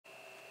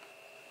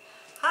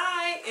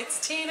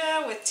it's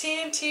Tina with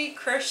TNT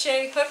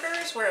Crochet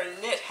Hookers, where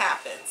knit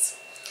happens.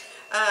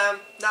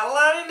 Not a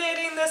lot of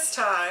knitting this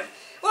time.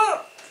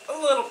 Well, a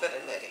little bit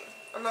of knitting.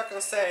 I'm not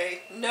going to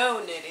say no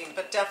knitting,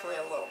 but definitely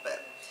a little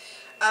bit.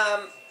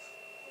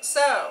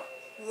 So,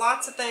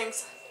 lots of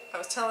things. I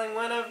was telling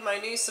one of my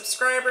new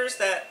subscribers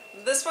that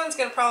this one's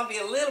going to probably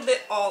be a little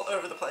bit all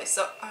over the place.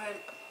 So, I'm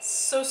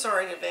so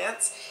sorry in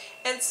advance.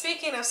 And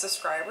speaking of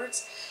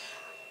subscribers,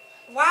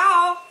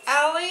 wow,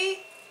 Ella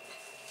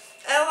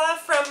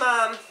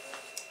from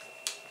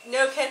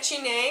No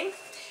Catchy Name,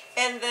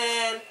 and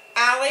then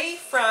Allie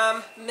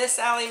from Miss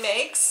Allie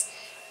Makes,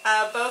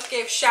 both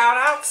gave shout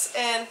outs,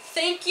 and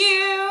thank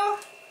you.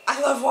 I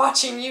love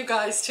watching you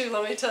guys too,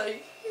 let me tell you.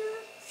 You're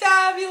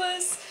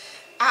fabulous.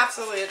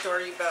 Absolutely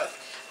adore you both.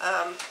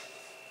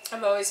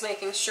 I'm always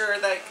making sure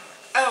that,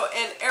 oh,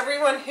 and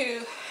everyone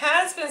who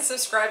has been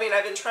subscribing,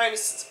 I've been trying to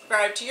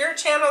subscribe to your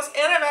channels,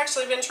 and I've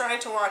actually been trying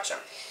to watch them,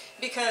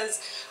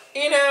 because,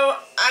 you know,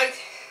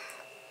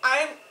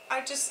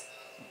 I just,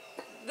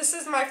 this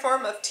is my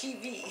form of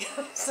TV.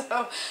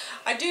 So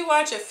I do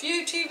watch a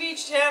few TV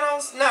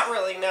channels. Not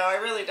really, no, I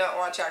really don't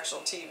watch actual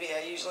TV.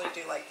 I usually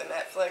do like the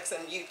Netflix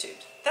and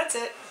YouTube. That's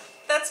it.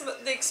 That's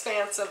the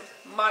expanse of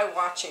my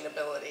watching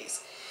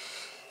abilities.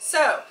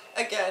 So,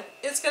 again,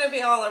 it's going to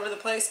be all over the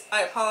place.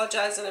 I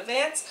apologize in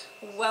advance.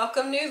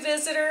 Welcome new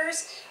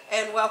visitors,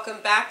 and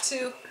welcome back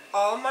to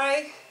all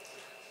my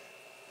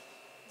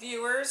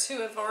viewers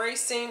who have already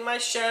seen my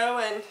show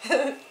and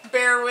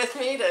bear with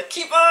me to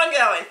keep on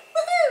going.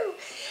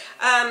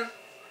 Woohoo!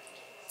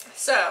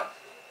 So,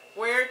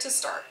 where to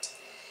start?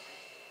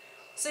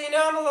 So, you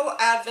know, I'm a little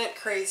Advent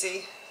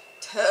crazy.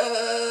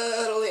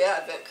 Totally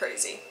Advent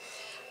crazy.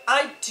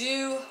 I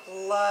do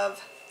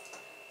love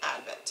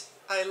Advent.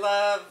 I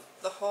love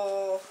the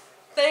whole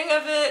thing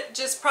of it,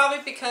 just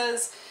probably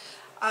because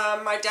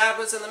my dad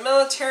was in the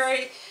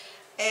military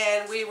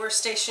and we were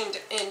stationed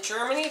in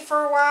Germany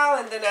for a while,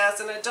 and then as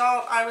an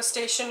adult I was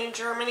stationed in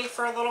Germany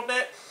for a little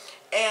bit,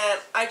 and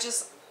I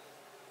just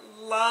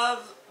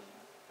love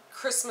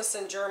Christmas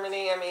in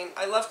Germany. I mean,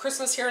 I love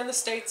Christmas here in the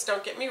States,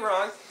 don't get me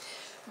wrong,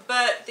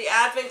 but the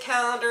Advent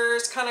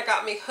calendars kind of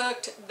got me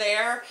hooked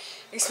there,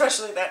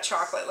 especially that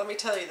chocolate. Let me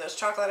tell you, those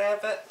chocolate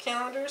Advent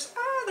calendars,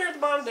 they're the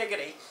bomb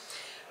diggity.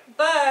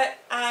 But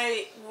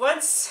it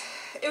was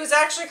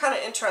actually kind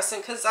of interesting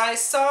because I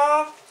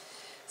saw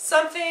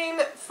something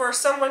for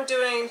someone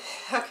doing,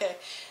 okay,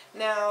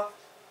 now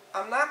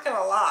I'm not going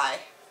to lie,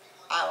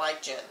 I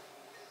like gin.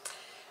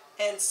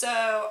 And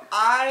so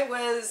I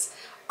was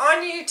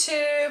on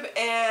YouTube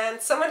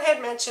and someone had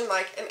mentioned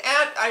like an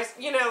ad,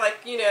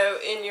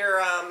 in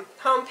your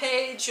home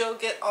page you'll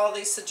get all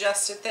these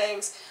suggested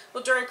things.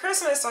 Well, during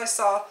Christmas I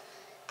saw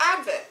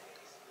Advent,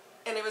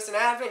 and it was an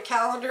Advent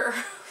calendar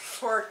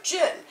for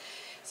gin.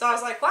 So I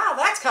was like, wow,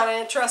 that's kind of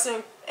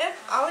interesting, and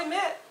I'll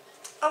admit,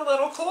 a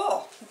little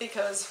cool,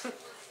 because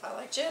I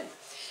like gin.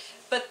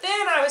 But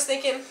then I was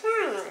thinking,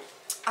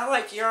 I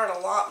like yarn a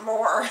lot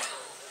more.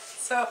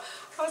 So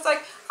I was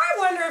like, I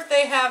wonder if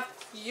they have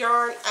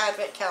yarn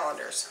Advent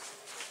calendars.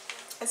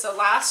 And so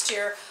last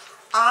year,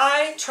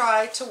 I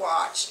tried to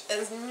watch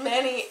as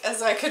many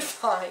as I could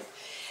find.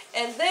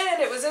 And then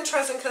it was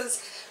interesting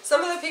because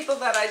some of the people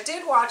that I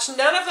did watch,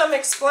 none of them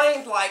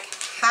explained like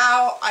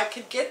how I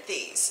could get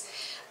these.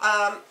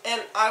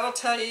 And I will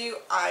tell you,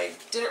 I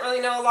didn't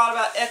really know a lot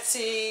about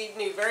Etsy,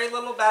 knew very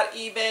little about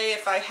eBay.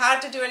 If I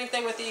had to do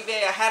anything with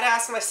eBay, I had to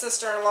ask my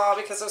sister-in-law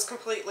because I was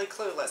completely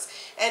clueless.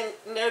 And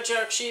no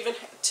joke, she even,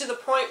 to the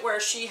point where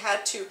she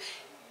had to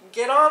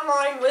get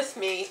online with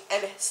me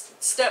and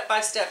step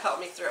by step help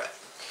me through it.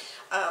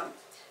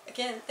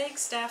 Again,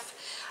 thanks, Steph,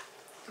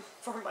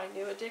 for my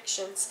new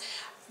addictions.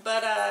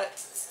 But,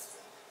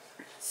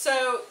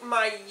 so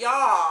my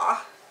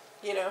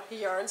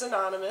Yarns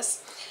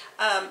Anonymous,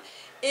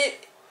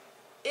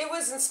 it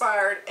was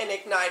inspired and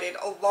ignited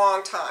a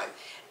long time.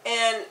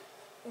 And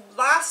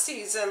last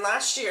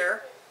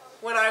year,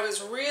 when I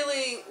was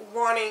really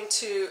wanting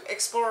to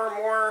explore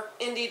more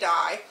indie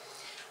dye,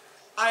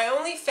 I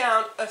only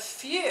found a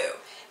few.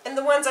 And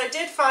the ones I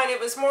did find, it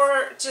was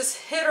more just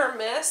hit or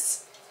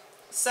miss.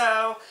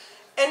 So,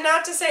 and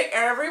not to say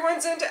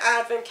everyone's into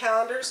Advent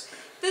calendars,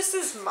 this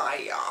is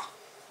my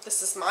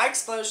This is my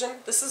explosion.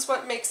 This is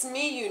what makes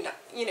me,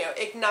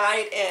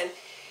 ignite, and,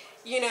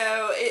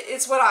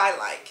 it's what I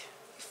like.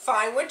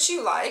 Find what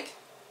you like.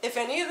 If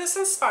any of this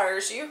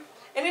inspires you,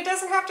 and it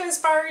doesn't have to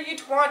inspire you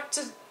to want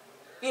to,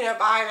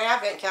 buy an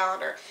Advent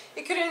calendar.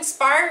 It could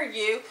inspire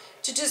you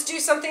to just do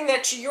something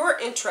that you're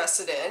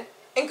interested in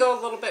and go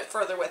a little bit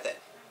further with it.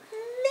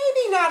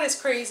 Maybe not as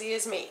crazy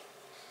as me.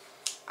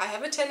 I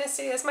have a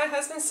tendency, as my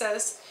husband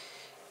says,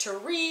 to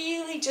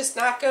really just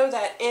not go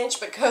that inch,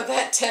 but go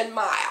that 10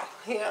 mile.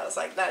 It's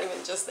like not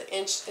even just the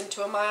inch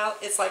into a mile.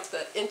 It's like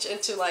the inch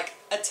into like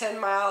a 10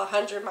 mile,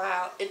 100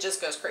 mile. It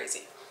just goes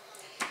crazy.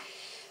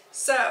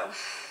 So,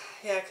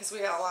 yeah, because we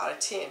got a lot of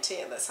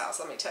TNT in this house,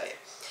 let me tell you.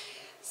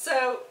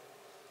 So,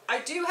 I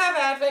do have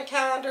Advent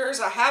calendars.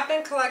 I have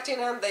been collecting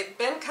them. They've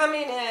been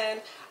coming in.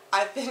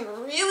 I've been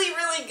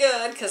really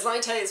good, because let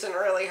me tell you, it's been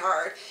really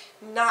hard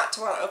not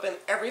to want to open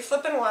every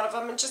flippin' one of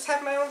them and just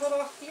have my own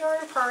little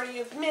yarn party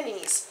of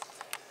minis.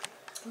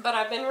 But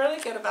I've been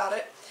really good about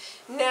it.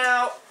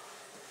 Now,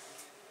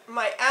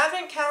 my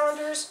advent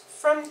calendars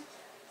from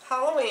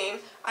Halloween,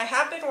 I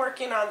have been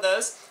working on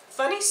those.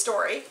 Funny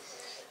story,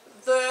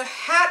 the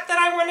hat that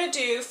I want to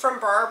do from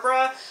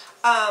Barbara,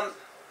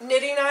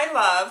 Knitting I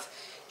Love,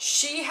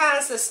 she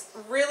has this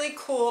really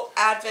cool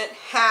advent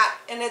hat,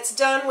 and it's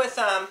done with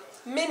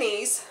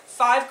minis,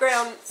 5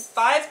 gram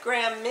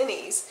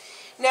minis.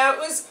 Now, it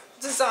was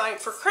designed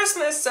for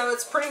Christmas, so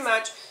it's pretty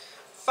much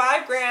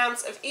 5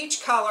 grams of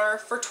each color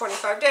for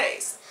 25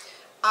 days.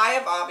 I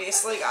have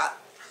obviously got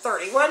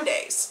 31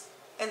 days,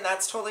 and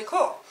that's totally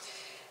cool.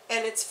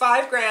 And it's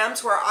 5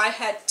 grams where I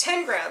had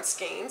 10 gram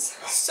skeins.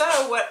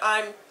 So what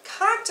I'm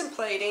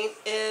contemplating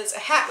is a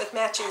hat with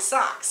matching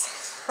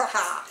socks.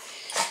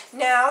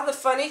 Now, the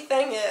funny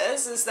thing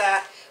is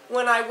that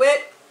when I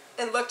went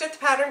and looked at the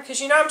pattern, because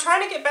you know I'm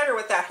trying to get better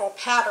with that whole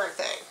pattern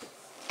thing,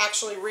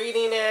 actually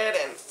reading it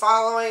and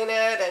following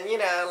it and, you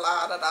know,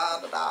 la da da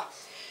da da,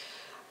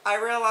 I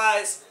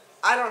realized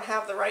I don't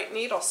have the right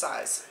needle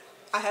size.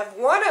 I have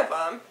one of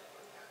them,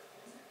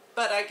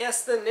 but I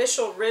guess the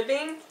initial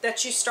ribbing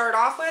that you start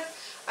off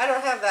with, I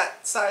don't have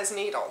that size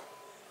needle.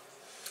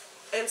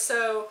 And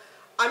so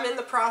I'm in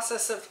the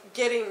process of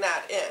getting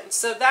that in.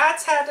 So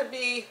that's had to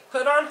be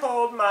put on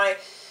hold. My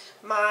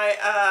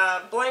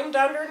blamed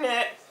under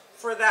knit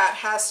for that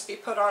has to be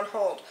put on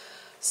hold.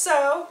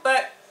 So,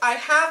 but I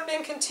have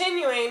been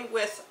continuing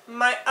with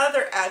my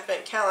other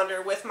advent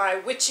calendar with my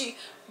Witchy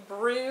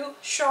Brew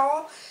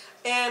shawl,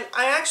 and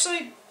I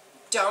actually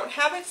don't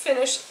have it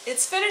finished.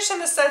 It's finished in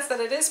the sense that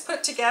it is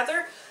put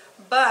together,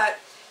 but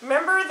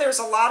remember there's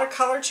a lot of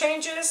color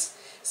changes,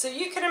 so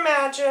you can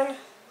imagine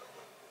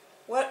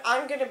what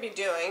I'm going to be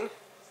doing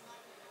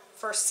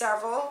for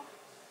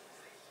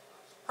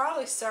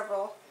probably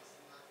several.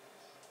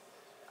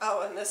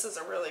 Oh, and this is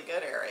a really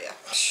good area.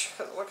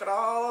 Look at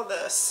all of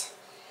this.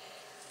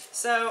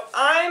 So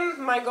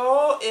my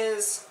goal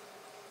is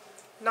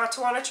not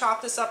to want to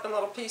chop this up in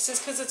little pieces,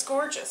 because it's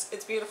gorgeous.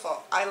 It's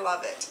beautiful. I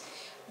love it.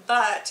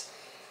 But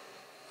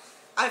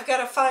I've got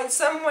to find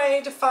some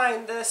way to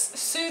find this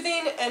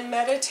soothing and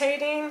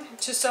meditating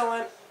to sew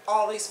on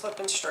all these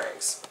flippin'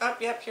 strings. Oh,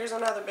 yep, here's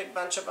another big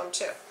bunch of them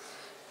too.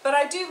 But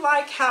I do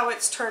like how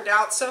it's turned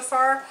out so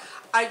far.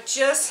 I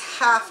just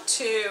have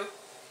to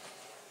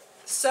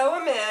sew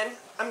them in.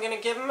 I'm going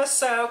to give them a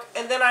soak,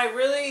 and then I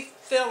really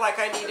feel like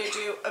I need to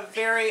do a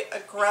very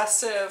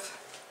aggressive,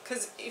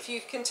 because if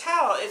you can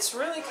tell, it's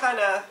really kind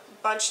of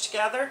bunched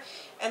together,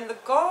 and the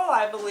goal,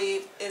 I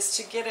believe, is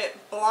to get it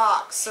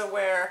blocked, so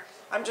where,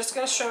 I'm just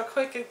going to show a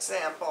quick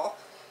example,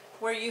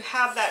 where you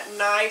have that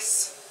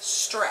nice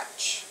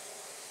stretch,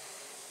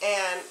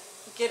 and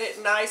get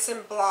it nice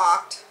and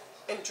blocked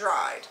and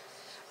dried.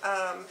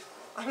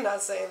 I'm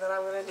not saying that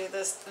I'm going to do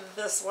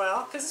this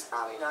well, because it's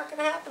probably not going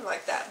to happen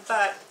like that,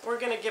 but we're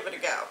going to give it a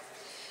go.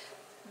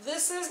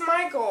 This is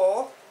my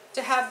goal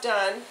to have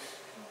done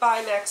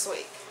by next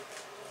week.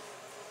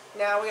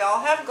 Now, we all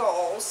have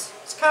goals.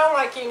 It's kind of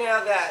like, you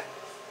know, that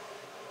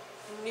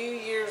New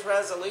Year's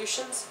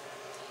resolutions.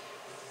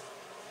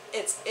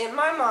 It's in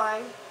my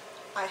mind.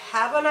 I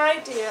have an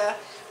idea.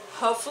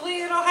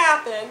 Hopefully it'll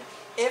happen.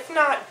 If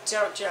not,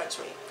 don't judge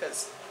me,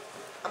 because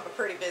I'm a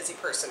pretty busy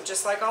person,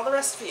 just like all the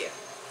rest of you.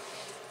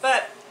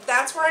 But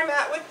that's where I'm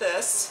at with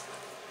this.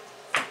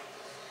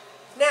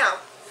 Now,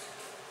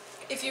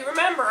 if you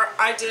remember,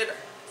 I did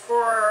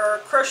for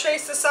Crochet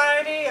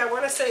Society, I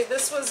want to say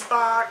this was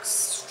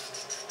box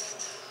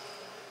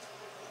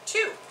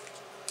 2.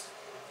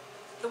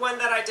 The one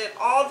that I did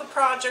all the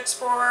projects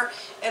for,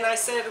 and I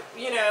said,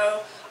 you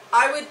know,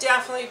 I would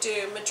definitely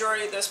do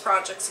majority of those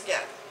projects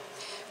again.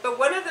 But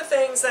one of the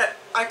things that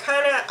I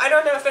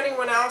don't know if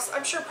anyone else,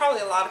 I'm sure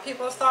probably a lot of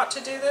people have thought to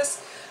do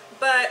this,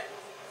 but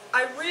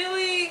I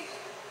really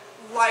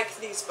like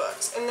these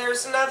books, and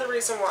there's another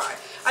reason why.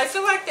 I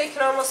feel like they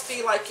can almost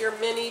be like your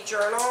mini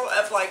journal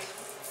of like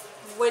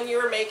when you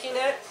were making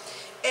it.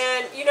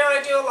 And you know,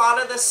 I do a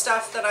lot of the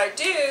stuff that I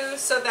do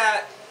so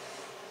that,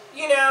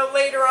 you know,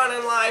 later on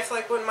in life,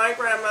 like when my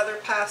grandmother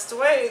passed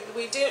away,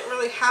 we didn't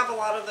really have a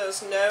lot of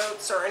those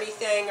notes or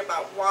anything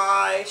about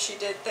why she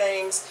did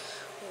things,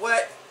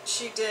 what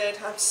she did.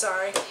 I'm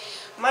sorry.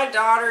 My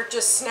daughter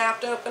just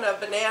snapped open a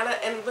banana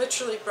and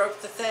literally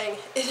broke the thing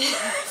in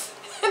half.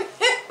 And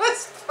it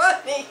was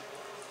funny.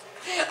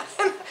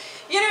 And,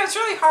 you know, it's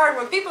really hard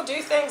when people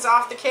do things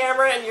off the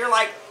camera and you're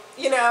like,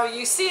 you know,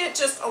 you see it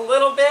just a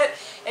little bit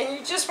and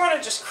you just want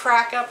to just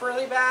crack up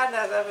really bad.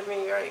 That would be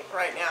me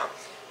right now.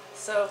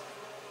 So,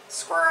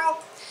 squirrel.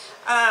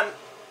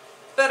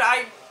 But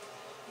I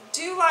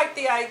do like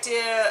the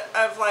idea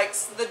of like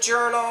the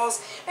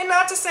journals, and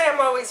not to say I'm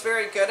always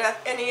very good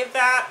at any of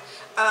that,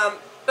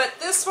 but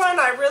this one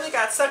I really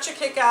got such a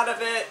kick out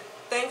of it.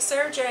 Thanks,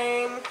 Sarah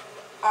Jane.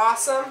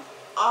 Awesome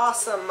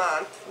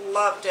month.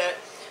 Loved it.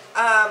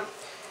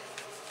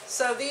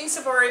 So these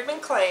have already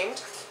been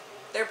claimed.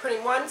 They're pretty,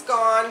 one's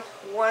gone,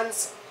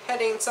 one's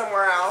heading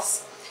somewhere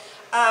else.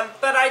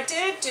 But I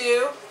did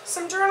do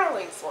some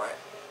journaling for it.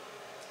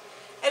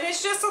 And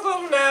it's just a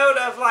little note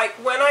of like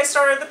when I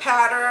started the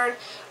pattern,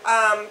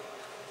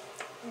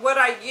 what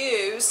I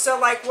use. So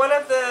like one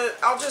of the,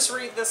 I'll just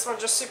read this one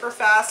just super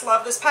fast.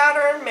 Love this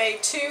pattern,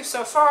 made 2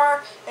 so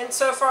far, and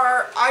so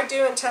far I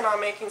do intend on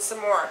making some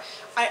more.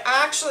 I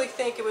actually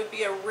think it would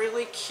be a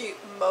really cute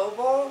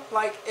mobile,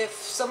 like if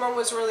someone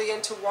was really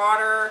into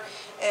water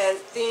and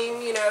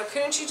theme, you know,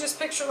 couldn't you just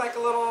picture like a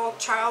little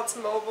child's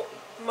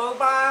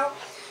mobile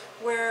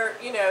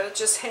where, you know, it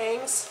just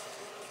hangs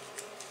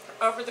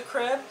over the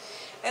crib.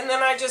 And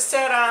then I just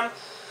said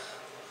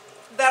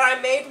that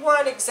I made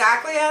one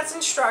exactly as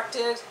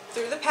instructed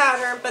through the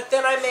pattern, but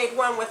then I made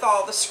one with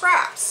all the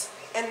scraps.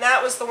 And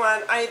that was the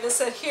one I even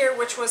said here,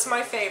 which was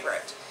my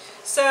favorite.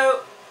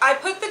 So I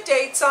put the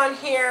dates on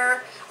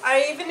here.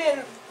 I even in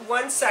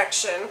one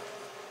section,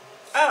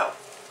 oh,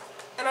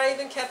 and I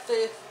even kept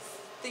the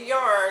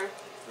yarn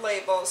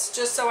labels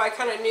just so I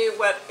kind of knew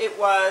what it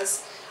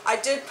was. I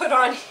did put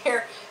on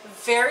here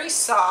very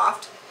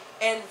soft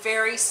and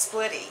very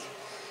splitty.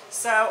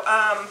 So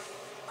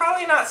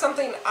probably not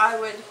something I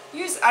would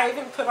use. I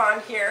even put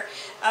on here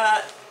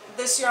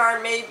this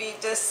yarn may be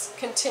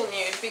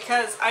discontinued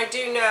because I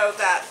do know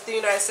that the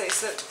United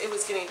States that it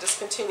was getting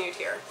discontinued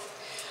here.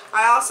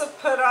 I also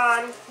put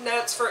on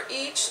notes for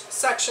each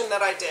section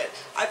that I did.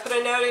 I put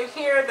a note in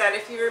here that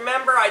if you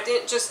remember, I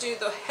didn't just do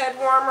the head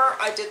warmer,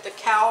 I did the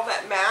cowl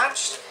that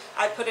matched.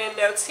 I put in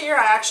notes here.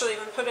 I actually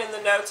even put in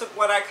the notes of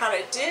what I kind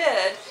of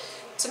did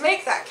to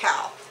make that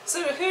cowl.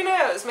 So who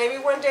knows,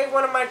 maybe one day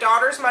one of my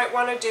daughters might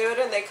want to do it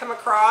and they come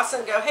across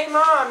and go, hey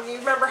Mom, you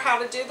remember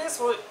how to do this?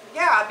 Well,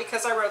 yeah,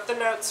 because I wrote the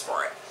notes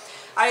for it.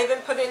 I even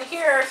put in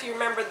here, if you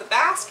remember the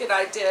basket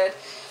I did,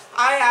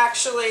 I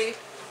actually,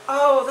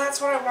 oh, that's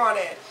what I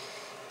wanted.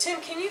 Tim,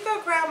 can you go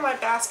grab my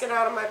basket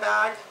out of my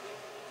bag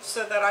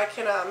so that I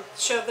can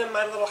show them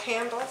my little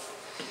handle?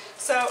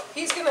 So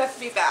he's going to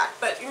be back,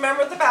 but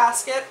remember the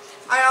basket.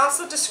 I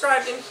also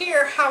described in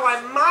here how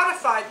I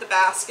modified the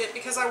basket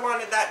because I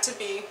wanted that to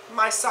be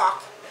my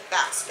sock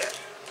basket.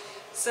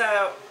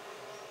 So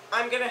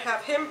I'm going to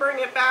have him bring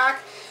it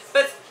back,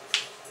 but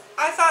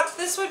I thought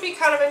this would be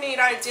kind of a neat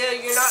idea.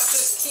 You're not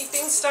just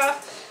keeping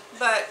stuff,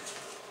 but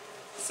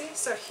see,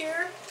 so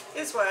here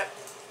is what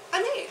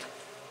I made.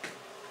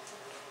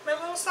 My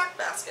little sock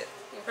basket.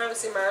 You can probably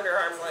see my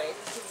underarm laying.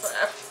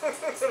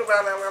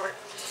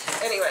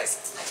 Anyways,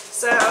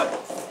 so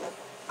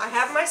I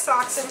have my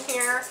socks in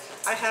here.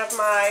 I have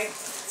my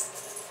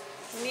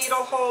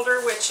needle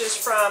holder, which is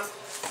from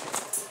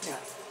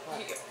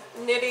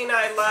Knitting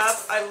I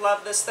Love. I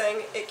love this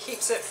thing. It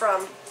keeps it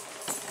from,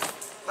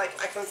 like,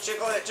 I can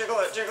jiggle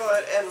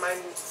it, and my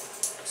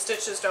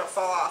stitches don't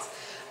fall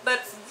off.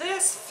 But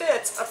this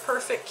fits a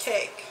perfect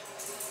cake.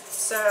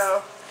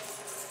 So,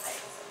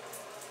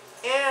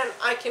 and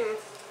I can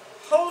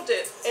hold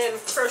it in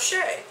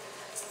crochet.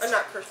 Or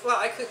not crochet, well,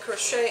 I could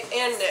crochet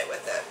and knit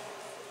with it.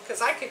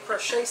 Because I could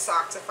crochet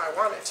socks if I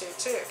wanted to,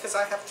 too. Because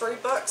I have 3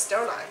 books,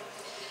 don't I?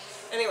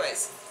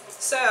 Anyways,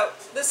 so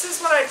this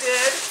is what I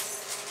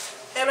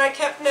did. And I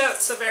kept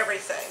notes of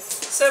everything.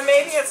 So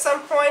maybe at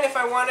some point, if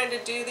I wanted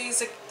to do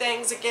these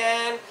things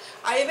again,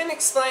 I even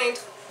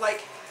explained,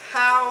 like,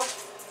 how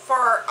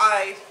far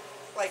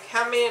like,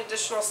 how many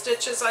additional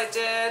stitches I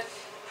did,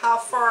 how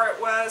far it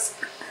was.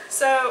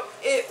 So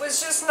it was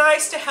just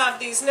nice to have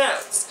these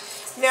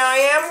notes. Now I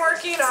am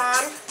working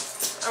on,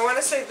 I want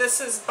to say this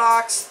is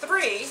box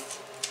 3.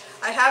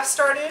 I have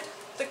started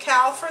the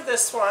cowl for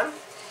this one,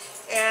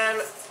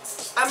 and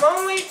I'm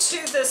only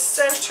to the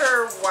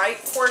center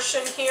white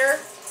portion here,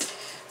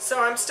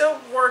 so I'm still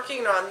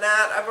working on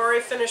that. I've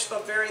already finished the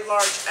very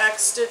large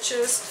X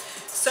stitches,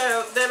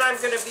 so then I'm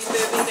going to be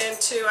moving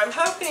into, I'm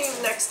hoping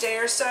next day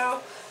or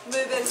so,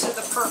 move into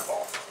the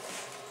purple.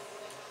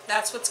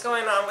 That's what's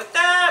going on with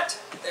that.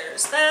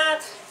 There's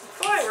that.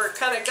 Boy, we're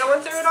kind of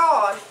going through it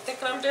all. I'm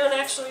thinking I'm doing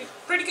actually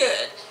pretty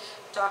good.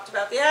 Talked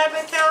about the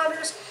advent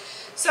calendars.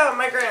 So,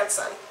 my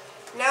grandson.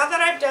 Now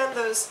that I've done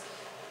those,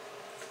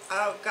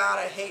 oh God,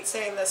 I hate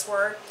saying this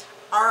word,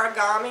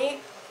 origami,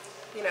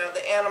 you know,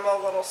 the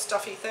animal little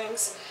stuffy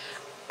things.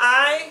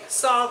 I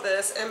saw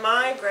this, and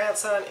my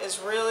grandson is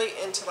really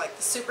into, like,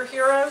 the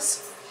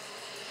superheroes.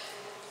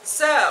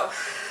 So,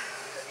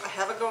 I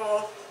have a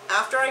goal.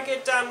 After I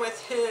get done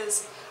with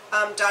his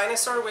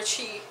dinosaur, which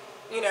he,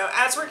 you know,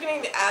 as we're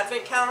getting the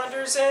advent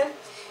calendars in,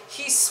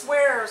 he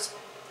swears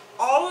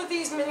all of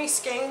these mini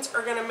skeins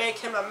are going to make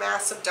him a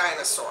massive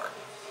dinosaur.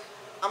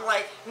 I'm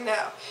like,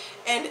 no.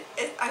 And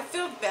I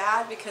feel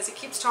bad because he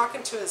keeps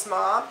talking to his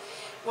mom.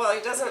 Well,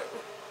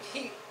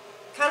 he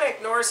kind of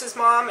ignores his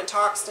mom and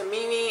talks to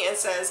Mimi and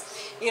says,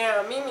 you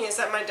know, Mimi, is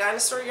that my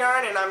dinosaur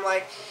yarn? And I'm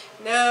like,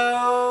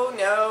 no,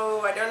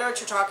 I don't know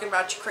what you're talking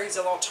about, you crazy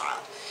little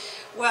child.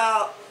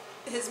 Well,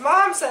 his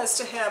mom says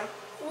to him,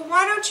 well,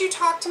 why don't you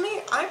talk to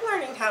me? I'm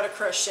learning how to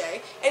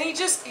crochet. And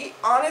he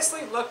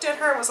honestly looked at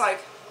her and was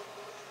like,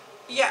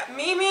 yeah,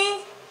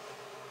 Mimi,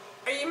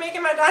 are you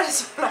making my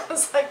dinosaur? And I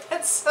was like,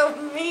 that's so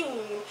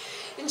mean.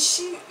 And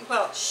she,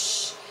 well,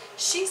 shh.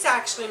 she's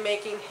actually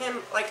making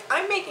him, like,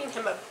 I'm making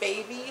him a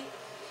baby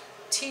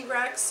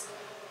T-Rex,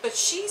 but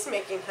she's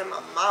making him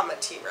a mama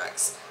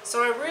T-Rex.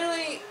 So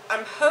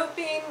I'm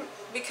hoping,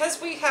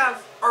 because we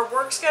have, our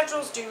work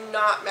schedules do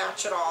not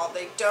match at all.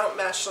 They don't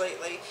mesh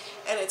lately.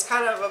 And it's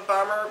kind of a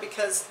bummer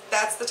because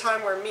that's the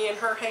time where me and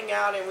her hang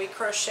out and we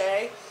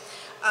crochet.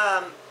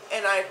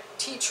 And I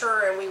teach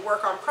her and we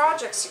work on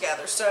projects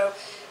together. So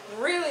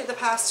really the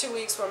past 2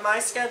 weeks when my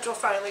schedule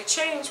finally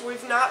changed,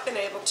 we've not been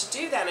able to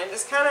do that. And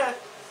it's kind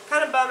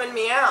of bumming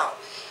me out.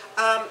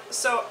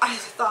 So I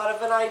thought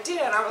of an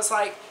idea and I was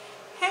like,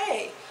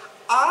 hey,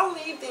 I'll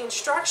leave the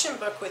instruction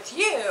book with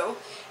you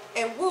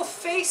and we'll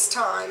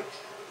FaceTime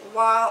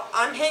while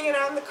I'm hanging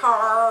out in the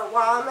car or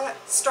while I'm at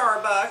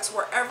Starbucks,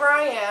 wherever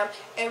I am,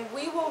 and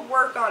we will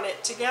work on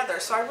it together.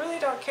 So I really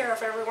don't care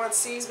if everyone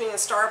sees me in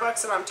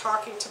Starbucks and I'm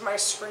talking to my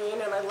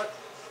screen and I look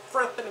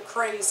flippin'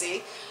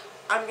 crazy.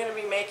 I'm going to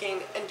be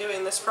making and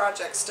doing this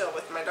project still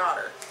with my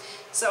daughter.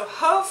 So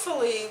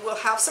hopefully we'll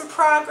have some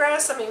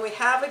progress. I mean, we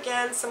have,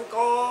 again, some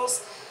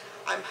goals.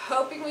 I'm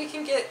hoping we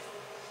can get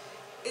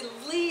at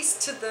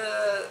least to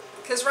the,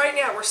 because right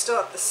now we're still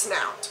at the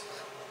snout.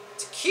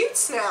 It's a cute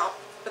snout,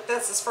 but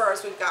that's as far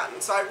as we've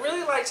gotten. So I'd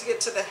really like to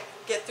get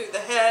through the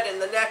head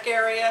and the neck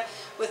area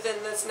within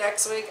this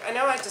next week. I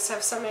know I just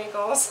have so many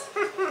goals.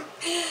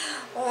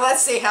 Well,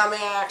 let's see how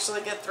many I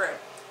actually get through.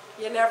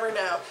 You never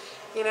know.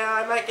 You know,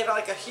 I might get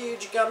like a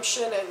huge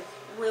gumption and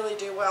really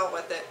do well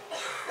with it.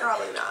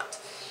 Probably not.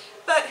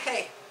 But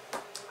hey,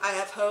 I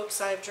have hopes,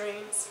 I have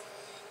dreams.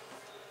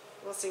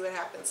 We'll see what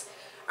happens.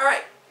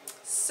 Alright,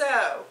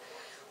 so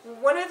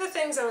one of the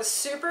things I was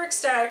super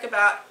ecstatic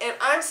about, and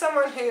I'm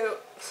someone who,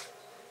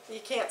 you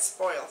can't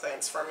spoil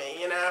things for me,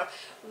 you know.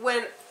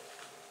 When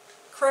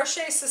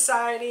Crochet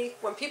Society,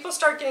 when people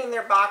start getting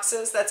their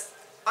boxes,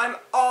 I'm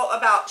all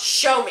about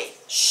show me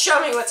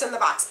what's in the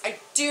box. I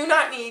do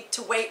not need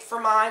to wait for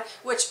mine,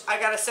 which I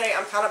gotta say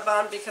I'm kind of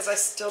bummed because I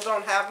still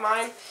don't have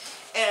mine,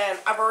 and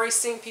I've already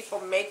seen people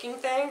making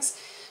things,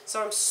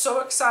 so I'm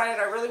so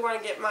excited. I really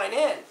want to get mine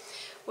in.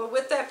 Well,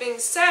 with that being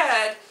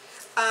said,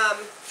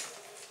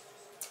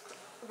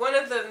 one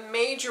of the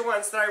major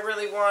ones that I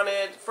really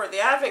wanted for the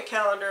advent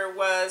calendar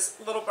was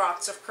Little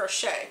Box of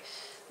Crochet.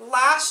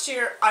 Last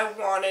year I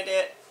wanted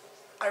it.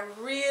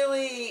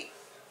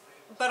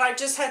 But I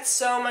just had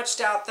so much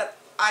doubt that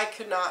I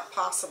could not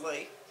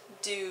possibly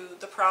do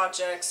the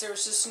projects. There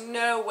was just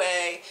no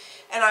way.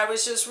 And I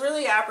was just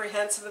really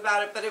apprehensive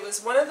about it. But it was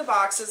one of the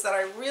boxes that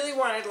I really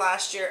wanted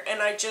last year.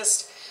 And I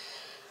just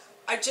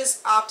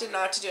opted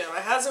not to do it. My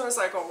husband was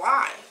like, well,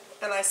 why?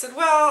 And I said,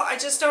 well, I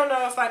just don't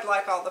know if I'd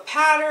like all the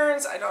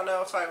patterns. I don't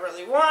know if I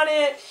really want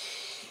it.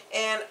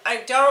 And I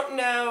don't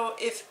know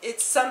if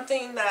it's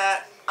something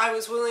that I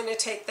was willing to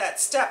take that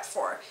step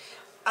for.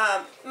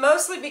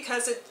 Mostly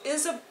because it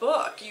is a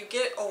book. You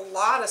get a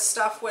lot of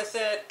stuff with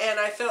it, and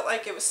I felt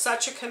like it was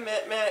such a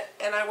commitment,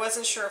 and I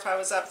wasn't sure if I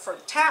was up for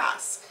the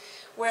task.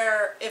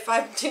 Where if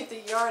I do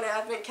the yarn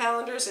advent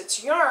calendars,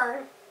 it's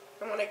yarn,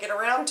 and when I get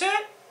around to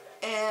it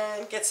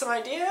and get some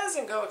ideas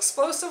and go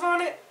explosive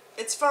on it,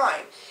 it's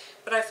fine.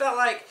 But I felt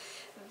like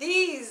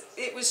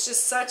it was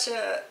just such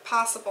a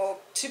possible,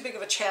 too big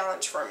of a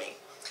challenge for me.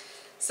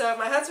 So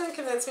my husband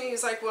convinced me. He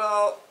was like,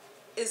 well,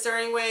 is there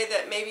any way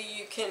that maybe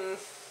you can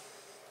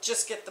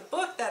just get the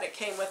book that it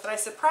came with? And I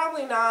said,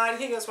 probably not.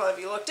 He goes, well, have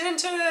you looked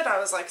into it? I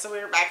was like, so we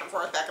were back and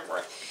forth, back and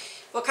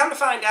forth. Well, come to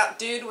find out,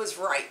 dude was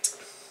right.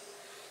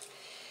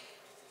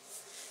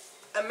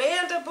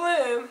 Amanda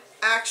Bloom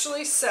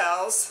actually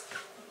sells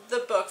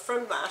the book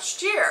from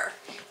last year.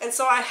 And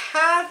so I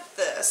had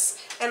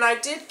this, and I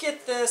did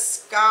get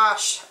this,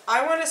 gosh,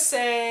 I want to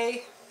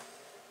say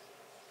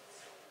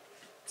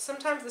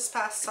sometime this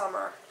past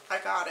summer I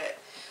got it.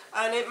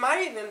 And it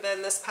might even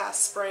been this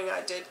past spring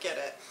I did get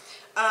it.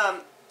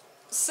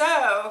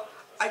 So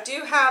I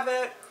do have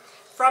it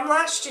from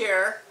last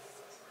year,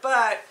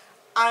 but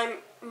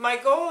my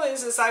goal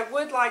is I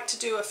would like to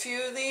do a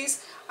few of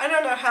these. I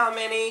don't know how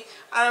many.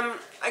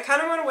 I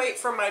kind of want to wait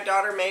for my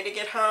daughter May to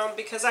get home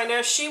because I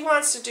know she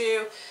wants to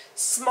do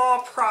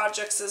small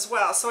projects as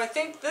well. So I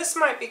think this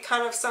might be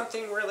kind of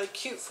something really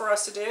cute for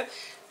us to do.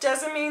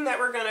 Doesn't mean that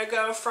we're going to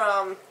go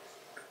from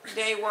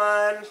day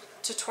 1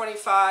 to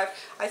 25.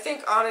 I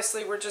think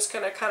honestly we're just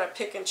going to kind of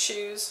pick and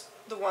choose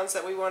the ones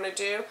that we want to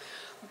do.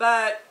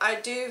 But I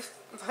do,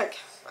 like,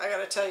 I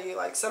gotta tell you,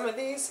 like, some of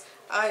these,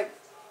 I'm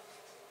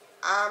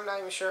not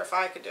even sure if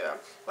I could do them.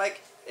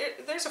 Like,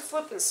 there's a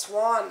flippin'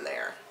 swan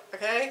there,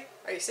 okay?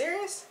 Are you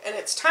serious? And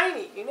it's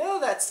tiny. You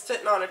know that's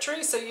fitting on a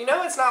tree, so you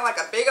know it's not like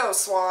a big old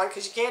swan,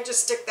 because you can't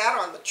just stick that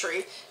on the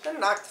tree and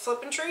knock the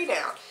flippin' tree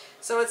down.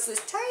 So it's this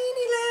tiny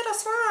little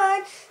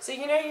swan. So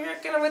you know you're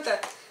gonna with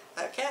the,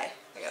 okay,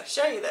 I gotta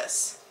show you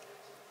this.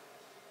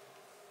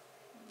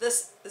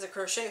 This is a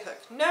crochet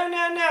hook. No,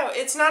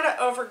 it's not an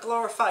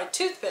over-glorified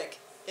toothpick.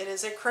 It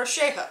is a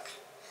crochet hook.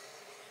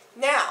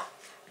 Now,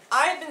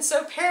 I've been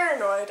so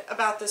paranoid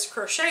about this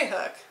crochet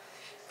hook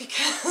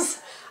because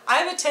I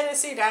have a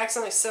tendency to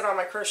accidentally sit on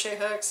my crochet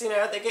hooks. You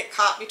know, they get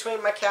caught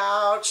between my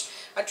couch.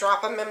 I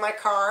drop them in my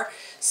car.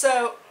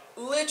 So,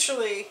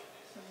 literally,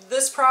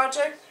 this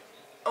project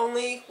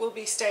only will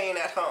be staying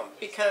at home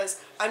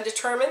because I'm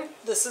determined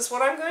this is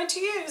what I'm going to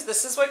use.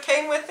 This is what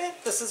came with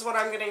it. This is what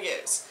I'm going to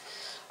use.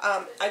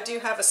 I do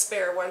have a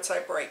spare once I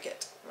break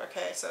it.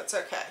 Okay, so it's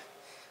okay.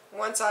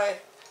 Once I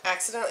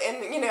accidentally,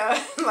 and you know,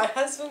 my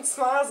husband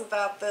smiles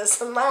about this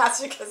and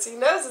laughs because he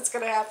knows it's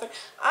going to happen.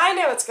 I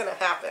know it's going to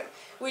happen.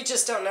 We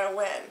just don't know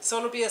when. So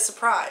it'll be a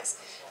surprise.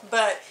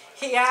 But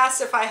he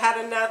asked if I had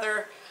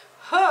another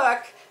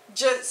hook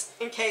just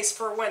in case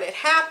for when it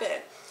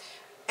happened.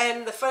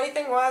 And the funny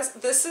thing was,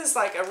 this is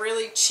like a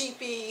really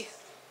cheapy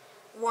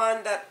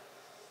one that,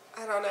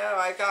 I don't know,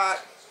 I got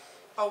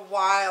a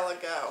while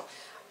ago.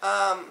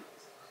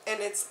 And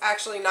it's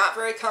actually not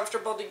very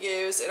comfortable to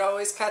use. It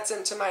always cuts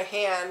into my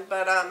hand.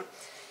 But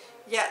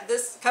yeah,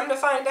 this, come to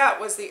find out,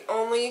 was the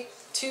only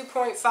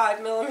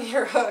 2.5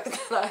 millimeter hook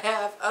that I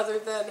have other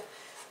than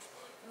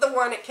the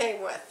one it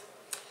came with.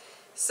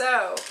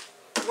 So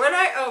when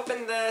I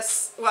opened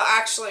this, well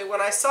actually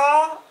when I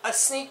saw a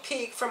sneak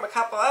peek from a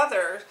couple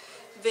other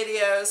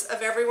videos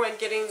of everyone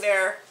getting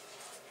their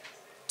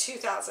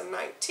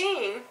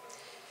 2019,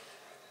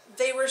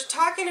 they were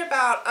talking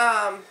about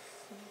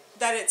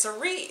that it's a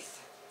wreath.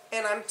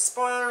 And I'm,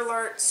 spoiler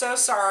alert, so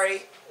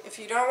sorry. If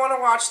you don't want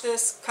to watch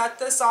this, cut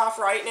this off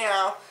right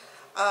now.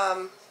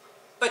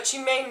 But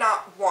you may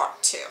not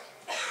want to.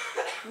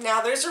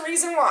 Now there's a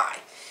reason why.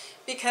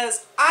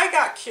 Because I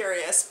got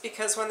curious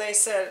because when they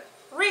said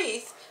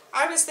wreath,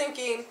 I was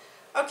thinking,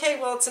 okay,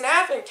 well it's an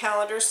advent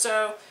calendar,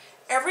 so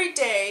every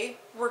day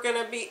we're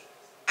going to be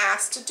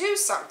asked to do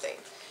something.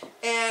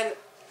 And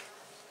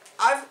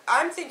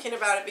I'm thinking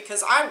about it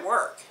because I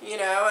work, you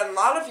know, and a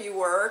lot of you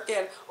work,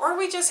 and or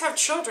we just have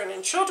children,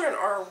 and children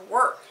are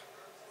work.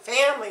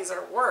 Families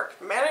are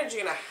work.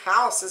 Managing a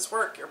house is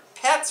work. Your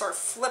pets are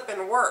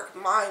flipping work.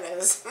 Mine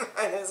is,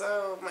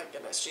 oh my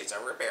goodness, she's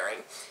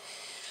overbearing.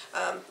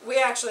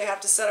 We actually have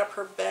to set up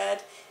her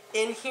bed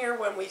in here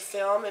when we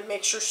film and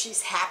make sure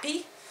she's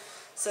happy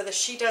so that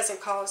she doesn't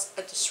cause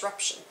a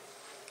disruption.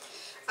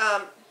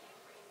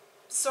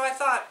 So I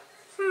thought,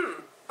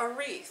 a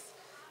wreath.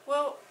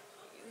 Well,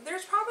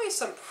 there's probably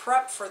some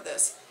prep for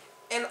this,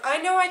 and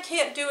I know I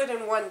can't do it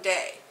in one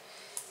day.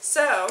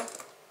 So,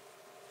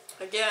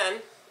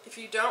 again, if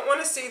you don't want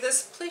to see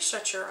this, please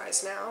shut your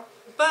eyes now.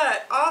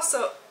 But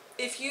also,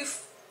 if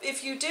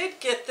you did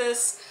get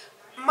this,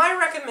 my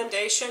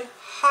recommendation,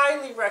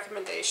 highly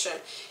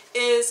recommendation,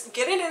 is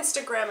get an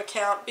Instagram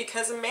account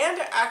because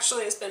Amanda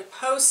actually has been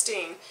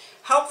posting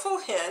helpful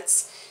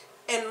hints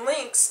and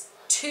links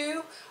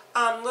to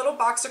Little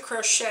Box of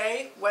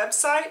Crochet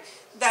website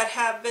that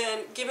have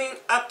been giving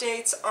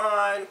updates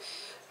on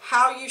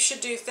how you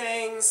should do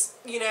things,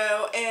 you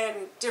know,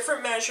 and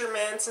different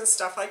measurements and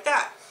stuff like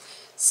that.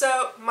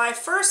 So my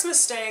first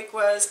mistake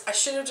was I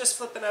should have just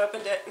flipped and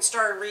opened it and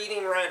started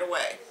reading right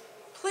away.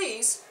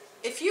 Please,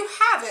 if you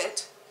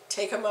haven't,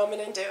 take a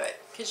moment and do it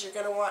because you're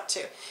going to want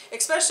to.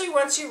 Especially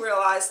once you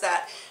realize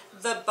that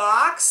the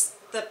box,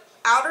 the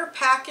outer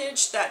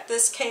package that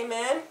this came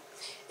in,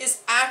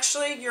 is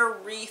actually your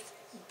wreath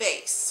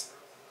base.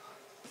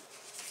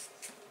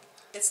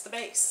 It's the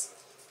base.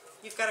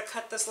 You've got to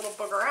cut this little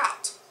booger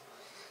out.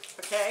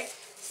 Okay?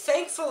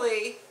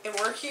 Thankfully, and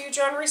we're huge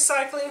on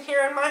recycling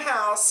here in my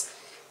house,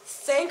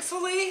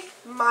 thankfully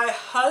my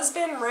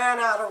husband ran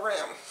out of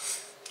room.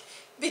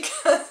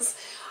 Because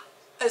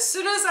as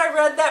soon as I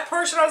read that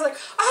portion, I was like,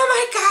 oh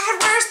my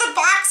God, where's the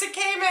box it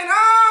came in?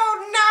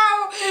 Oh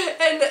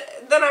no!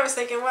 And then I was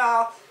thinking,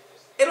 well,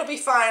 it'll be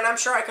fine. I'm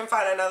sure I can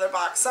find another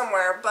box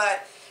somewhere.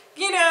 But,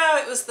 you know,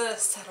 it was the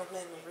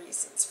sentimental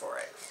reasons for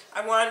it.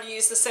 I wanted to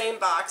use the same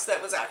box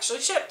that was actually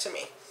shipped to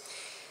me.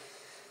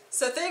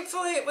 So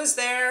thankfully it was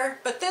there.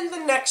 But then the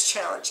next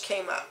challenge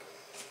came up.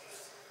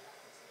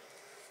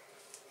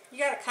 You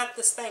got to cut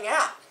this thing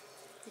out.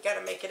 You got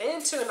to make it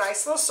into a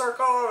nice little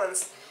circle. And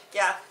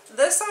yeah,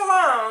 this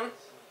alone,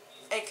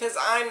 and because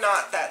I'm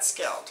not that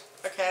skilled,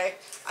 okay?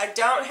 I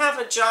don't have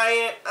a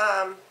giant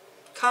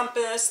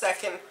compass that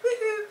can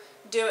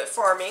do it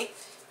for me.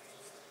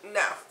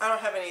 No, I don't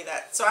have any of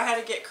that. So I had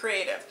to get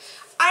creative.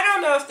 I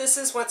don't know if this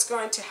is what's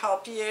going to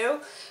help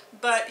you,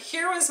 but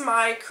here was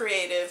my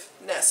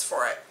creativeness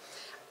for it.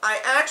 I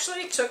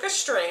actually took a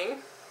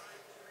string,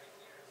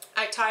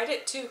 I tied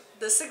it to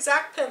this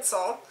exact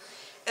pencil,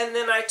 and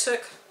then I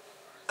took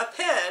a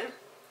pen.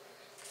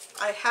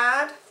 I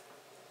had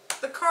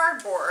the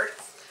cardboard.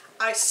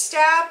 I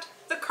stabbed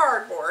the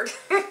cardboard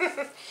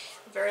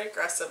very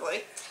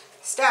aggressively,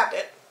 stabbed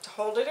it to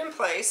hold it in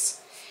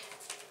place.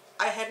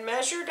 I had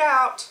measured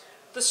out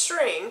the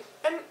string,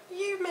 and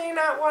you may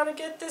not want to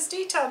get this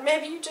detailed.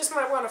 Maybe you just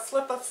might want to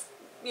flip a,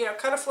 you know,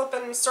 kind of flip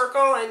in a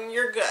circle and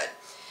you're good.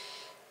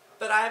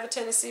 But I have a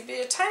tendency to be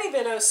a tiny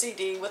bit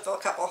OCD with a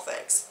couple of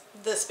things,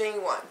 this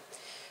being one.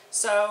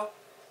 So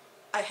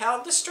I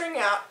held the string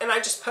out and I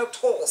just poked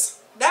holes.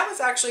 That was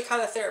actually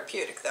kind of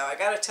therapeutic though, I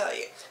gotta tell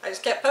you. I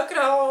just kept poking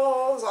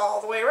holes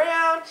all the way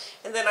around,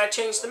 and then I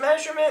changed the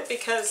measurement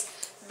because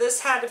this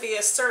had to be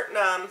a certain,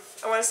 I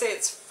want to say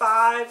it's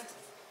 5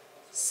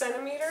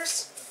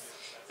 centimeters.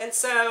 And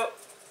so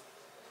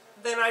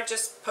then I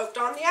just poked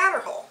on the outer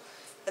hole.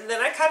 and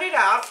then I cut it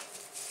out,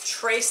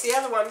 trace the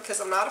other one because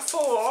I'm not a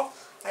fool.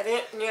 I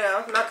didn't, you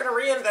know, I'm not going to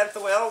reinvent the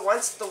wheel.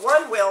 Once the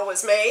one wheel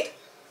was made,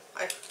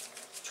 I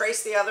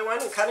traced the other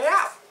one and cut it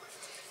out.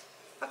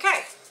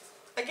 Okay,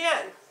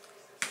 again,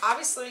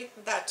 obviously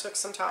that took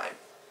some time.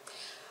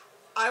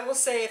 I will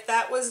say if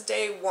that was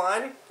day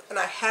one and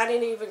I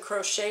hadn't even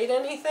crocheted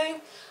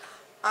anything,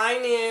 I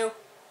knew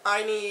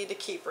I needed to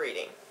keep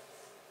reading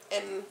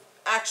and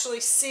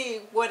actually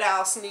see what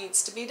else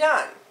needs to be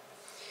done.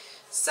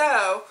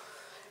 So,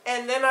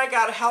 and then I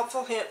got a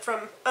helpful hint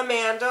from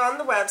Amanda on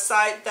the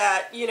website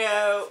that, you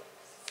know,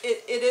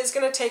 it is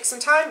going to take some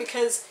time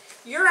because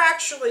you're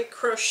actually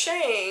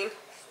crocheting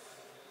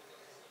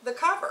the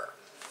cover.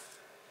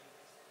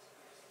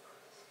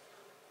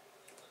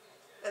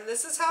 And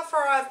this is how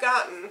far I've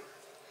gotten.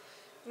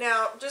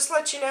 Now, just to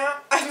let you know,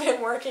 I've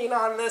been working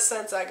on this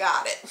since I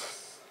got it.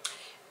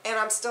 And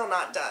I'm still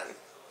not done.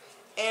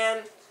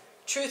 And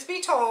truth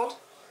be told,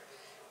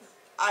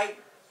 I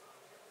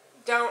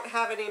don't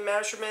have any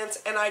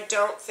measurements, and I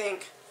don't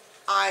think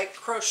I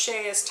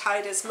crochet as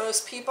tight as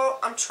most people.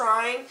 I'm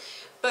trying,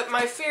 but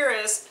my fear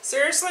is,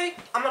 seriously,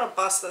 I'm going to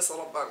bust this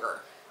little bugger.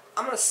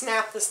 I'm going to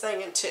snap this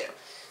thing in two.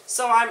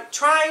 So I'm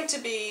trying to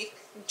be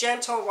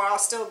gentle while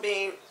still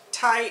being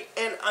tight,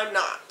 and I'm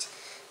not.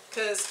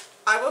 Because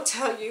I will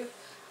tell you,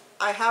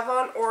 I have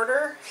on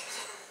order,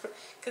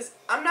 because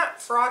I'm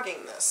not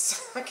frogging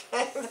this,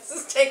 okay? This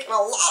is taking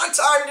a lot of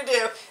time to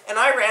do, and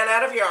I ran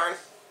out of yarn.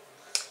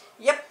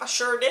 Yep, I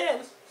sure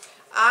did.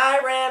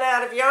 I ran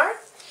out of yarn.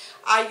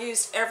 I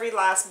used every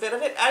last bit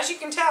of it. As you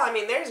can tell, I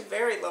mean, there's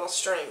very little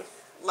string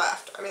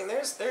left. I mean,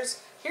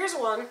 here's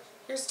one,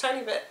 here's a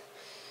tiny bit.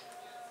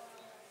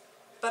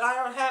 But I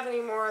don't have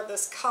any more of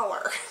this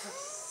color.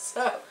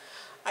 So,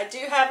 I do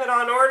have it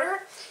on order.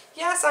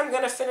 Yes, I'm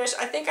going to finish.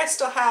 I think I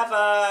still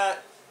have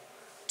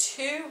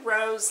 2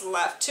 rows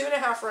left,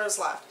 2.5 rows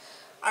left.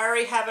 I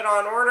already have it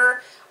on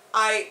order.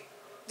 I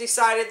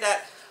decided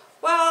that,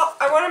 well,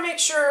 I want to make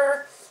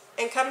sure,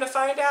 and come to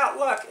find out,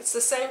 look, it's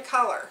the same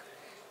color.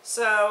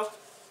 So,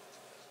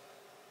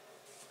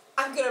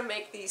 I'm going to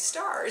make these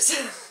stars,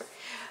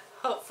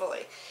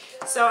 hopefully.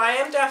 So I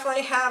am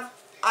definitely have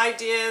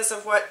ideas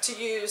of what to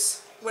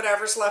use,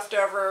 whatever's left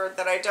over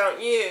that I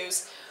don't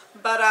use.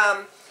 But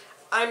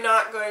I'm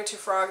not going to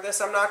frog this.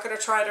 I'm not going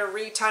to try to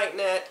retighten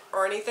it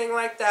or anything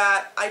like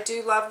that. I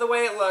do love the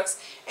way it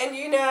looks. And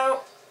you know,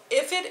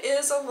 if it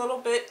is a little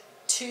bit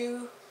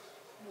too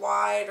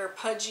wide or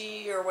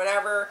pudgy or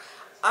whatever,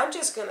 I'm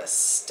just going to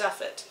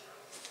stuff it.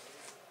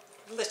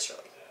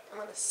 Literally. I'm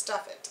going to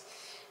stuff it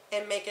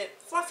and make it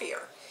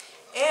fluffier.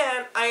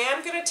 And I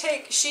am going to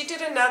take, she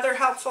did another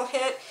helpful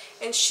hint,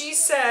 and she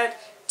said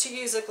to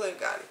use a glue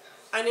gun.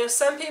 I know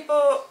some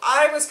people,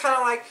 I was kind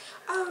of like,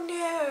 oh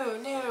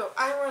no,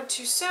 I want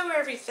to sew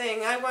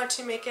everything. I want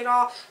to make it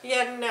all.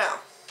 Yeah,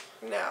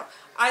 no.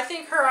 I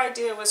think her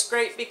idea was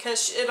great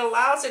because it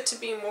allows it to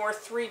be more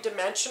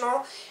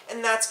three-dimensional,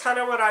 and that's kind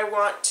of what I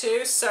want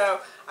too.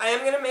 So I am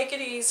going to make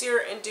it easier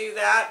and do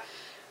that.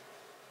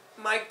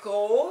 My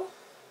goal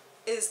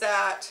is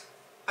that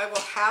I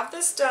will have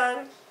this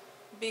done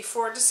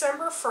before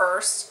December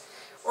 1st,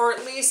 or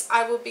at least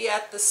I will be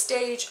at the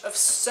stage of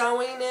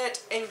sewing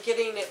it and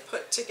getting it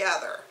put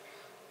together.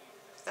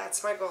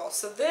 That's my goal.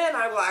 So then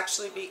I will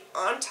actually be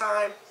on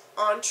time,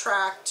 on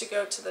track to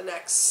go to the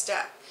next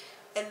step.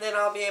 And then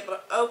I'll be able to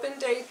open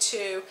day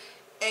 2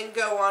 and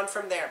go on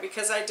from there,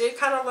 because I did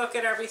kind of look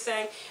at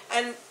everything,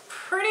 and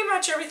pretty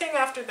much everything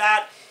after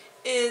that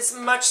is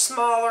much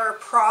smaller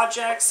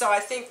projects. So I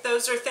think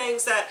those are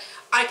things that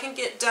I can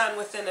get done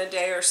within a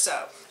day or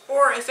so.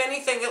 Or if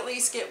anything, at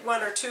least get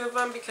 1 or 2 of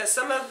them, because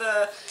some of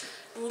the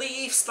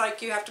leaves,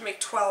 like, you have to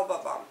make 12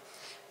 of them.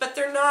 But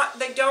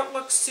they don't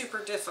look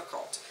super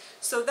difficult.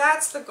 So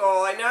that's the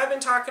goal. I know I've been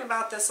talking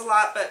about this a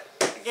lot, but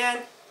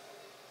again,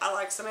 I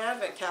like some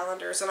advent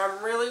calendars, and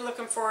I'm really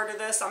looking forward to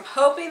this. I'm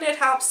hoping it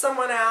helps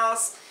someone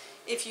else.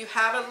 If you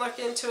haven't looked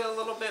into it a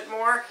little bit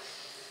more,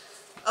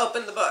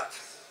 open the book.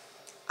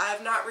 I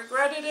have not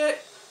regretted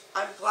it.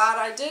 I'm glad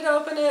I did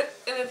open it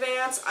in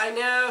advance. I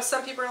know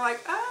some people are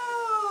like,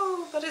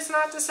 oh, but it's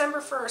not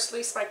December 1st. At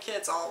least my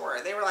kids all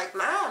were. They were like,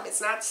 Mom, it's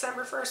not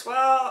December 1st.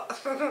 Well,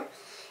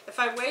 if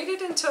I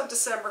waited until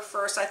December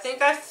 1st,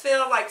 I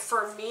feel like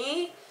for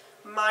me,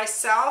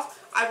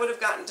 myself, I would have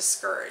gotten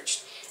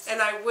discouraged.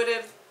 And I would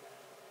have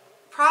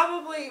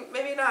probably,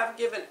 maybe not have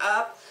given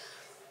up,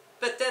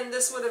 but then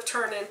this would have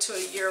turned into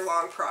a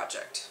year-long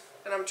project.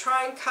 And I'm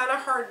trying kind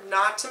of hard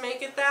not to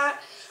make it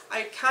that.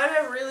 I kind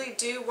of really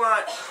do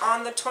want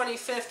on the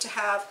 25th to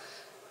have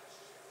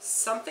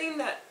something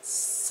that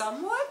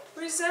somewhat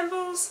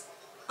resembles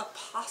a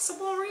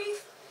possible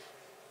wreath.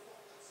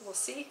 We'll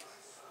see.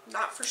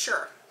 Not for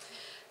sure.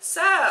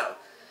 So,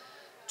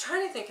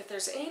 trying to think if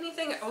there's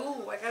anything.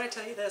 Oh, I gotta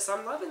tell you this.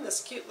 I'm loving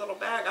this cute little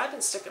bag. I've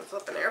been sticking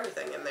flipping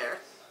everything in there.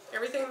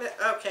 Everything that,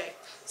 okay.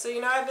 So, you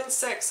know, I've been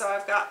sick, so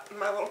I've got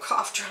my little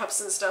cough drops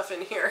and stuff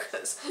in here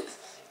because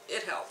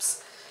it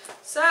helps.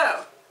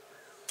 So,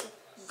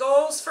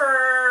 goals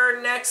for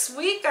next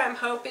week. I'm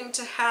hoping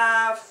to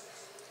have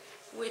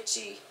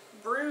Witchy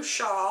brew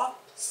shawl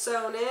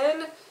sewn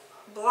in,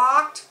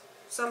 blocked,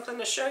 something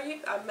to show you.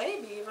 I may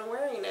be even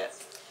wearing it.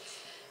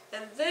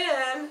 And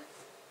then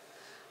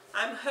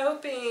I'm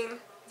hoping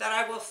that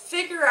I will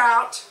figure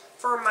out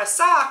for my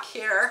sock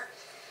here.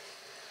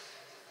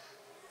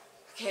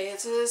 Okay,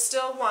 it is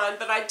still one,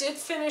 but I did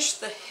finish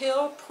the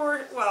heel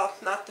part, well,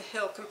 not the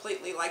heel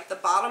completely, like the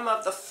bottom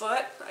of the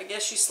foot. I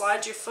guess you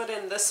slide your foot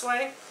in this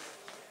way.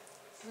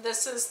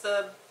 This is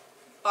the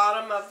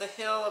bottom of the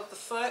heel of the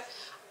foot.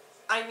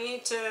 I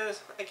need to,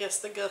 I guess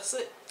the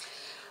gusset.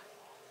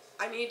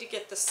 I need to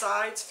get the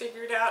sides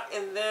figured out,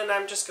 and then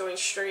I'm just going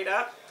straight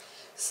up.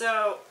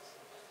 So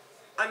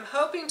I'm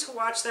hoping to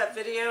watch that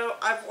video.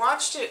 I've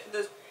watched it,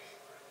 the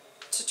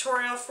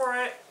tutorial for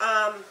it,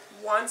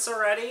 once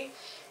already.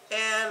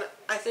 And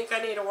I think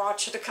I need to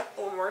watch it a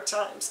couple more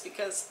times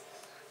because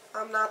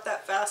I'm not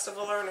that fast of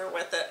a learner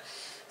with it.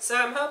 So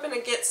I'm hoping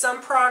to get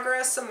some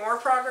progress, some more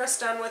progress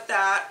done with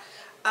that.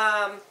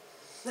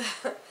 We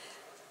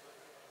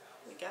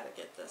got to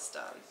get this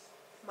done.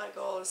 My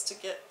goal is to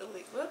get the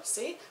lead. Whoops,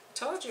 see? I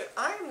told you,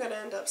 I'm going to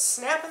end up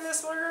snapping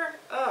this lure.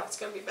 Oh, it's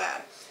going to be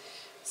bad.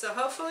 So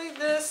hopefully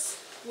this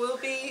will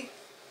be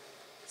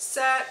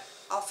set.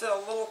 I'll feel a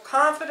little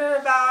confident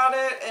about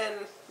it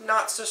and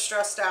not so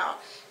stressed out.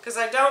 Because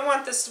I don't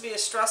want this to be a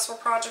stressful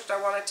project.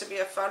 I want it to be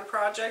a fun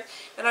project.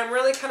 And I'm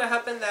really kind of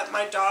hoping that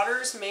my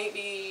daughters,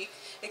 maybe,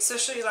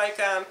 especially like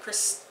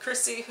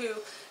Chrissy,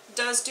 who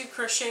does do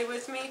crochet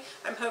with me,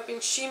 I'm hoping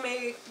she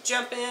may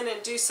jump in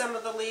and do some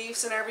of the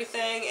leaves and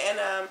everything. And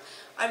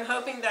I'm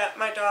hoping that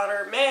my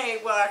daughter May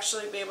will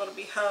actually be able to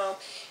be home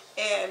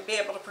and be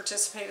able to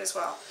participate as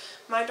well.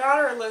 My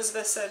daughter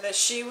Elizabeth said that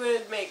she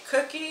would make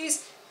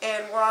cookies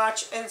and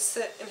watch and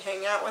sit and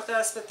hang out with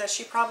us, but that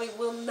she probably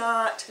will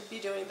not be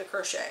doing the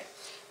crochet.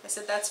 I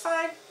said, that's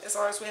fine, as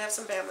long as we have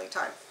some family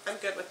time. I'm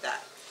good with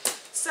that.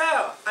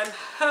 So, I'm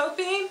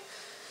hoping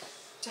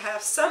to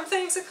have some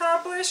things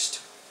accomplished.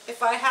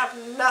 If I have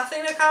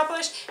nothing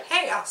accomplished,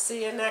 hey, I'll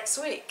see you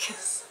next week.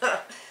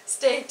 So,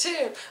 stay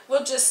tuned.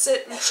 We'll just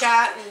sit and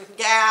chat and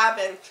gab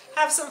and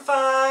have some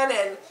fun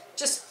and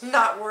just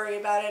not worry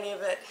about any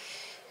of it.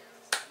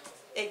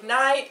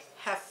 Ignite,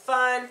 have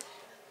fun.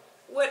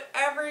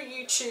 Whatever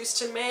you choose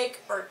to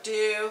make or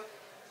do,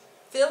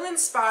 feel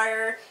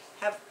inspired,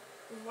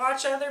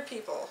 watch other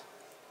people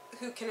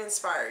who can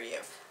inspire you.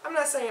 I'm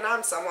not saying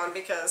I'm someone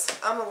because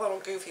I'm a little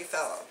goofy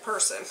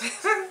person.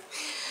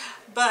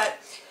 But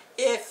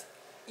if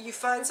you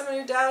find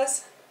someone who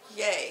does,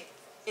 yay.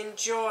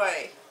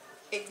 Enjoy,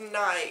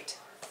 ignite,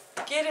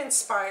 get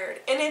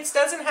inspired. And it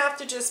doesn't have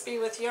to just be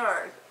with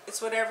yarn.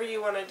 It's whatever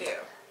you want to do.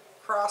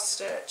 Cross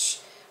stitch.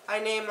 I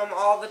name them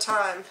all the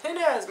time. Who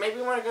knows? Maybe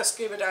you want to go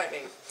scuba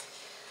diving.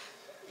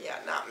 Yeah,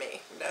 not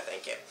me. No,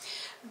 thank you.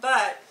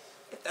 But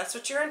if that's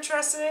what you're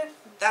interested in,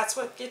 that's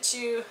what gets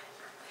you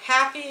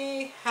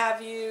happy,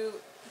 have you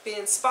be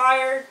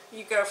inspired,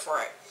 you go for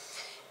it.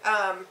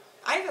 I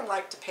even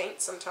like to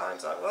paint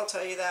sometimes, I will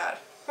tell you that.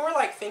 More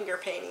like finger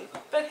painting.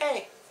 But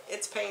hey,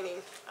 it's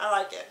painting. I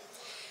like it.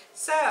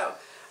 So,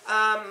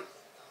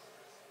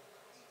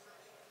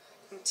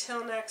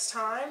 until next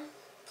time,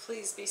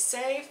 please be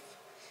safe.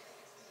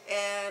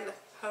 And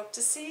hope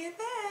to see you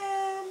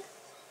then.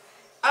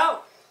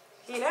 Oh,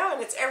 you know,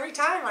 and it's every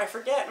time I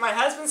forget. My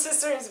husband's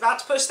sister is about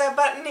to push that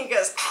button. He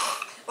goes,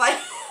 like,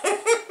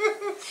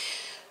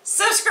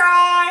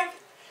 subscribe,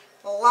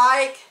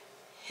 like,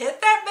 hit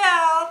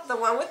that bell,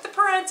 the one with the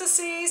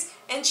parentheses,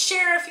 and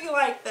share if you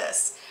like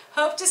this.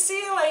 Hope to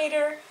see you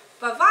later.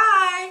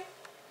 Bye-bye.